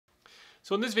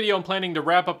So in this video, I'm planning to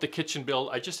wrap up the kitchen build.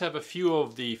 I just have a few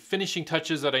of the finishing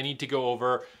touches that I need to go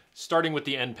over, starting with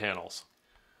the end panels.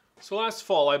 So last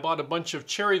fall, I bought a bunch of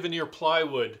cherry veneer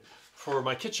plywood for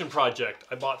my kitchen project.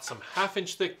 I bought some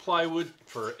 1/2-inch thick plywood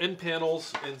for end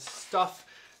panels and stuff,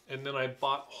 and then I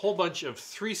bought a whole bunch of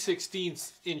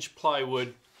 3/16-inch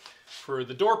plywood for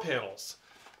the door panels.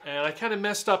 And I kind of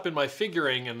messed up in my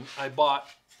figuring, and I bought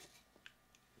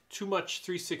too much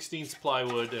 3/16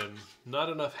 plywood and not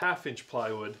enough 1/2-inch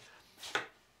plywood.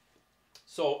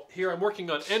 So here I'm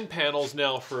working on end panels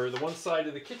now for the one side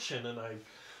of the kitchen, and I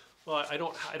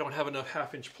don't have enough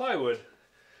 1/2-inch plywood,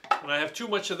 and I have too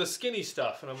much of the skinny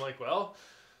stuff. And I'm like, well,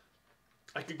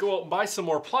 I could go out and buy some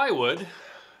more plywood,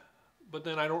 but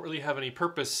then I don't really have any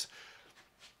purpose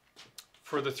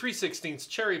for the 3/16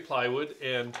 cherry plywood.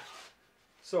 And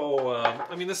so,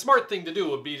 I mean, the smart thing to do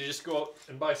would be to just go out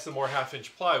and buy some more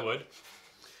 1/2-inch plywood.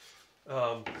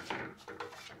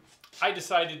 I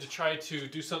decided to try to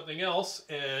do something else,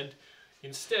 and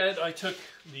instead I took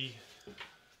the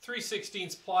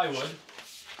 3/16 plywood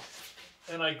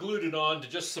and I glued it on to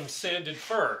just some sanded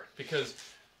fir, because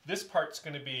this part's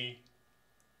going to be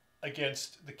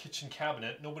against the kitchen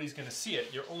cabinet. Nobody's going to see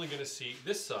it. You're only going to see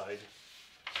this side.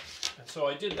 And so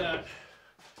I did that.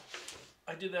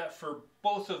 I did that for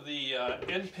both of the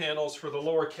end panels for the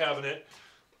lower cabinet.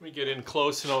 Let me get in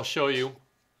close and I'll show you.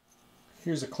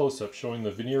 Here's a close-up showing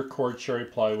the veneer cord cherry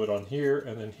plywood on here,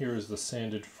 and then here is the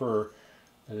sanded fir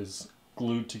that is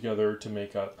glued together to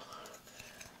make up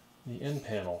the end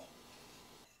panel.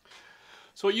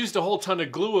 So I used a whole ton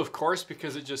of glue, of course,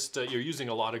 because it just you're using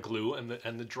a lot of glue, and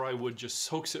the dry wood just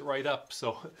soaks it right up.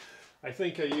 So I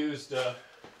think I used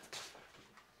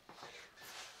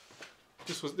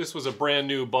this was a brand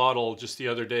new bottle just the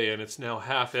other day, and it's now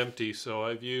half empty. So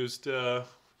I've used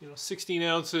 16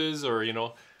 ounces, or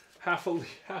half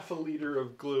a liter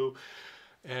of glue.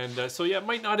 And so yeah, it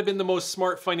might not have been the most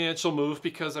smart financial move,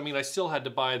 because I mean, I still had to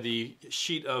buy the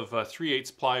sheet of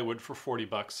 3/8 plywood for 40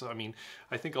 bucks. I mean,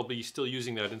 I think I'll be still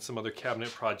using that in some other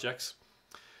cabinet projects.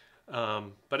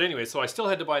 But anyway, so I still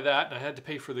had to buy that, and I had to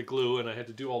pay for the glue, and I had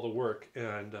to do all the work.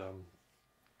 And a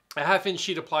 1/2-inch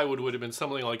sheet of plywood would have been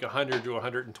something like $100 to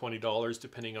 $120,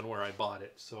 depending on where I bought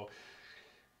it. So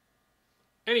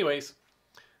anyways,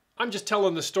 I'm just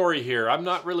telling the story here. I'm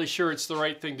not really sure it's the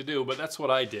right thing to do, but that's what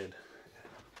I did.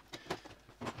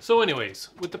 So anyways,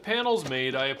 with the panels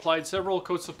made, I applied several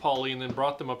coats of poly and then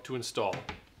brought them up to install.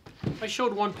 I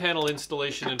showed one panel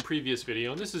installation in a previous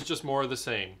video, and this is just more of the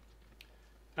same.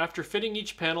 After fitting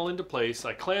each panel into place,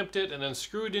 I clamped it and then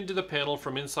screwed into the panel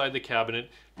from inside the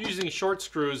cabinet using short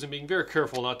screws and being very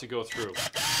careful not to go through.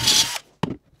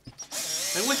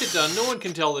 And with it done, no one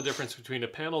can tell the difference between a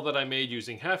panel that I made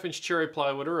using 1/2-inch cherry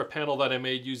plywood or a panel that I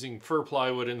made using fir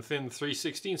plywood and thin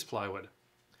 3/16 plywood.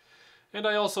 And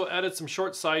I also added some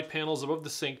short side panels above the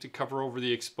sink to cover over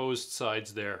the exposed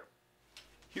sides there.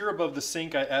 Here above the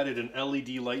sink, I added an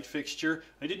LED light fixture.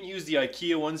 I didn't use the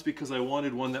Ikea ones because I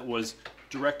wanted one that was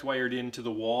direct wired into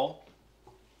the wall.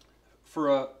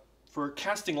 For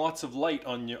casting lots of light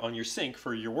on your sink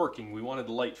for your working, we wanted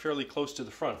the light fairly close to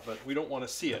the front, but we don't want to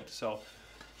see it. So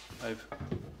I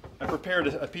prepared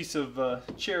a piece of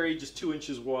cherry just 2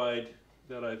 inches wide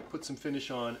that I put some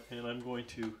finish on, and I'm going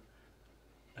to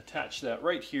attach that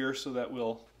right here so that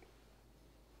will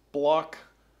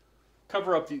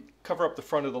cover up the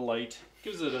front of the light.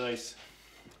 Gives it a nice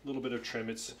little bit of trim.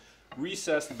 It's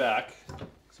recessed back,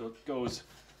 so it goes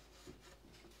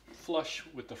flush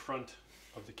with the front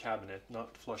of the cabinet,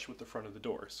 not flush with the front of the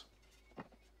doors.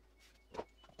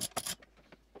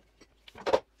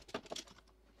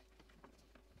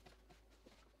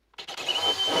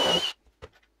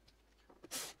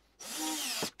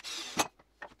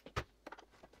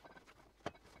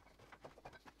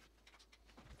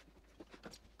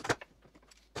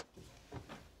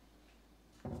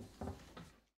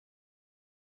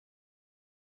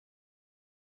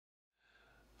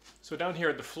 So down here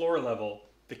at the floor level,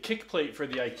 the kick plate for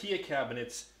the Ikea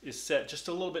cabinets is set just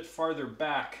a little bit farther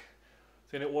back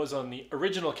than it was on the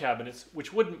original cabinets,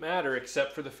 which wouldn't matter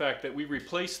except for the fact that we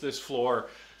replaced this floor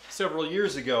several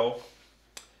years ago,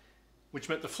 which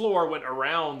meant the floor went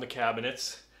around the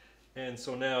cabinets. And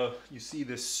so now you see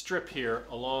this strip here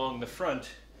along the front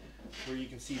where you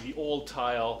can see the old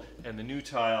tile and the new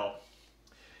tile.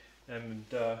 And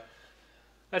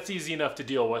that's easy enough to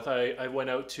deal with. I went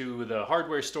out to the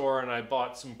hardware store and I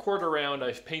bought some quarter round.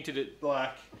 I've painted it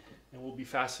black, and we'll be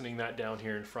fastening that down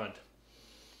here in front.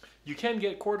 You can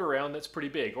get quarter round that's pretty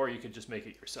big, or you could just make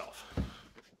it yourself.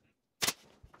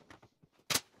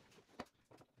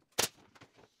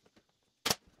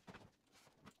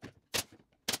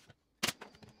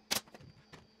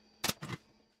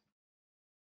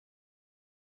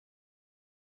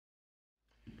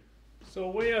 So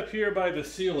way up here by the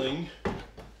ceiling,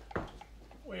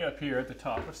 way up here at the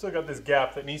top, I've still got this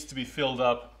gap that needs to be filled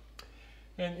up.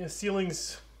 And the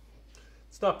ceiling's,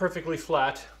 it's not perfectly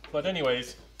flat, but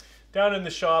anyways, down in the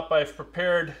shop I've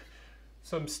prepared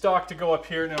some stock to go up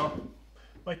here. Now,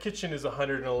 my kitchen is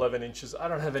 111 inches. I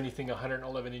don't have anything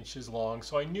 111 inches long,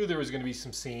 so I knew there was going to be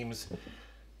some seams.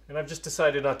 And I've just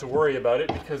decided not to worry about it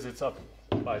because it's up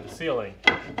by the ceiling.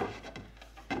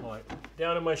 All right,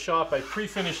 down in my shop I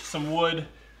pre-finished some wood,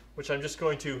 which I'm just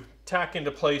going to tack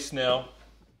into place now.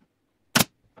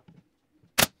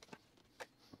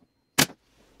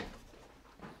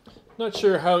 Not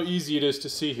sure how easy it is to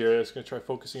see here. I was going to try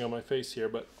focusing on my face here,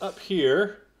 but up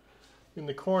here in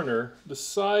the corner, the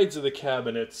sides of the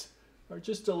cabinets are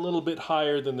just a little bit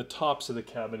higher than the tops of the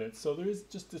cabinets. So there's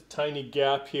just a tiny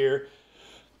gap here.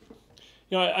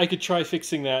 You know, I could try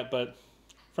fixing that, but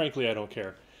frankly, I don't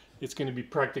care. It's going to be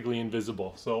practically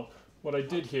invisible. So what I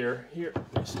did here,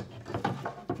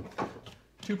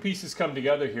 two pieces come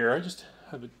together here. I just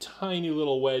have a tiny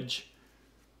little wedge,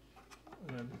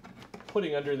 and I'm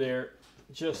putting under there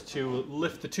just to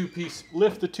lift the two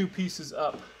pieces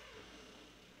up,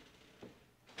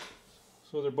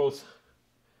 so they're both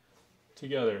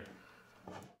together.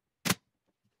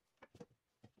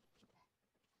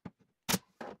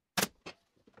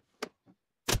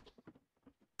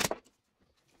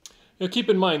 Now keep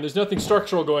in mind, there's nothing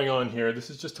structural going on here.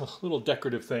 This is just a little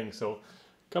decorative thing. So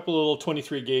a couple of little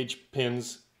 23 gauge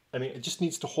pins. I mean, it just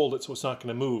needs to hold it so it's not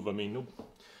going to move. I mean,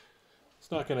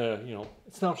 it's not going to, you know,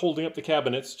 it's not holding up the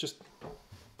cabinets, just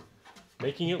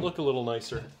making it look a little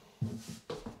nicer.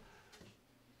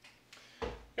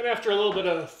 And after a little bit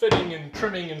of fitting and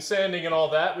trimming and sanding and all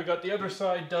that, we got the other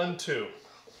side done too.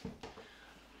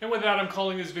 And with that, I'm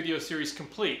calling this video series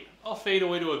complete. I'll fade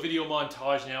away to a video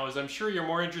montage now, as I'm sure you're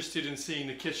more interested in seeing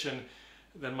the kitchen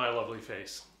than my lovely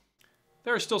face.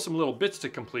 There are still some little bits to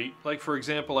complete, like for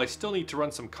example, I still need to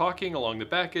run some caulking along the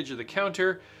back edge of the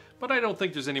counter, but I don't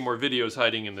think there's any more videos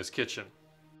hiding in this kitchen.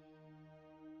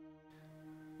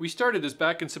 We started this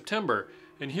back in September,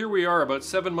 and here we are about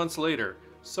 7 months later,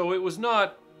 so it was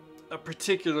not a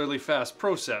particularly fast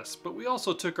process, but we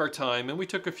also took our time and we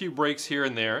took a few breaks here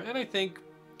and there, and I think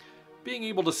being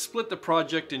able to split the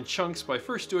project in chunks by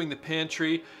first doing the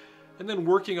pantry and then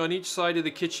working on each side of the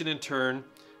kitchen in turn,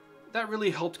 that really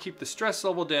helped keep the stress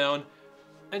level down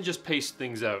and just paced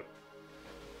things out.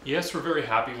 Yes, we're very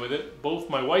happy with it. Both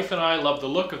my wife and I love the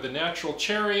look of the natural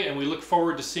cherry, and we look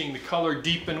forward to seeing the color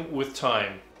deepen with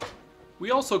time. We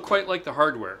also quite like the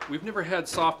hardware. We've never had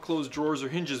soft close drawers or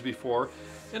hinges before,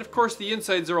 and of course the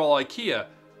insides are all Ikea.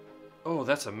 Oh,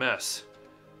 that's a mess.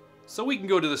 So we can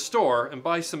go to the store and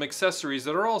buy some accessories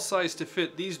that are all sized to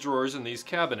fit these drawers and these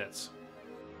cabinets.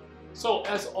 So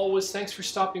as always, thanks for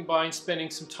stopping by and spending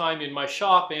some time in my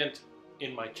shop and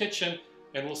in my kitchen,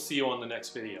 and we'll see you on the next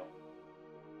video.